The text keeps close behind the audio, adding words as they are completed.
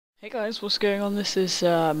Hey guys, what's going on? This is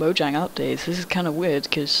Mojang Updates. This is kind of weird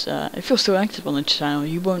because if you're still active on the channel,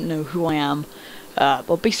 you won't know who I am.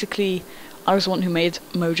 Well, basically, I was the one who made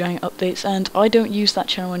Mojang Updates, and I don't use that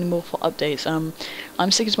channel anymore for updates.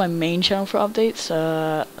 I'm sticking to my main channel for updates.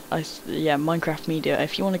 Yeah, Minecraft Media.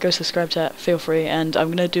 If you want to go subscribe to that, feel free. And I'm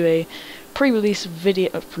gonna do a pre-release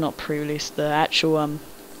video, not pre-release, the actual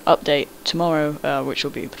update tomorrow, which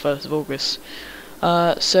will be the 1st of August.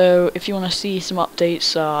 So if you want to see some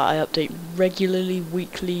updates, I update regularly,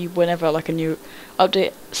 weekly, whenever like a new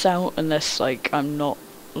update's out, unless like I'm not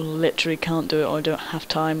literally can't do it or I don't have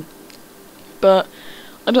time. But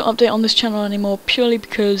I don't update on this channel anymore purely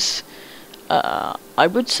because I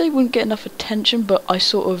would say wouldn't get enough attention, but I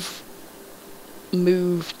sort of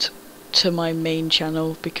moved to my main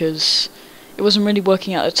channel because it wasn't really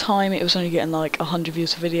working out at the time. It was only getting like 100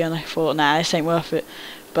 views a video, and I thought, nah, this ain't worth it.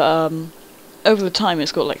 But over the time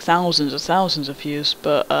it's got like thousands of views,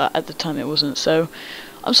 but at the time it wasn't, so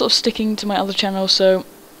I'm sort of sticking to my other channel. So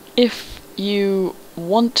if you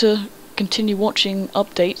want to continue watching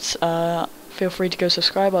updates, feel free to go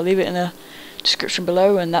subscribe. I'll leave it in the description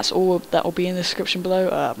below, and that's all that will be in the description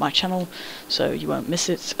below, my channel, so you won't miss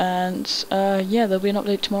it. And yeah, there'll be an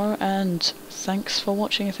update tomorrow, and thanks for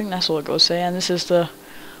watching. I think that's all I got to say. And this is the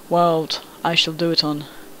world I shall do it on.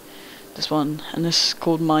 This one, and this is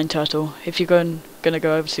called Mind Turtle. If you're gonna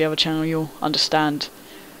go over to the other channel, you'll understand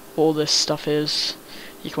what all this stuff is.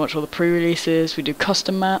 You can watch all the pre-releases. We do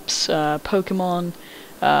custom maps, Pokemon.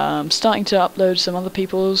 Starting to upload some other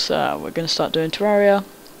people's. We're gonna start doing Terraria,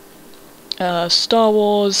 Star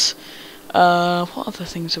Wars. What other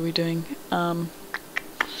things are we doing? I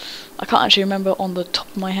can't actually remember on the top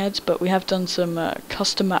of my head, but we have done some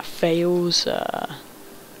custom map fails.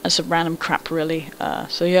 And some random crap, really.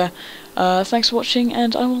 So yeah, thanks for watching,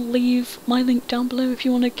 and I will leave my link down below if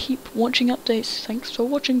you want to keep watching updates. Thanks for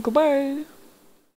watching, goodbye!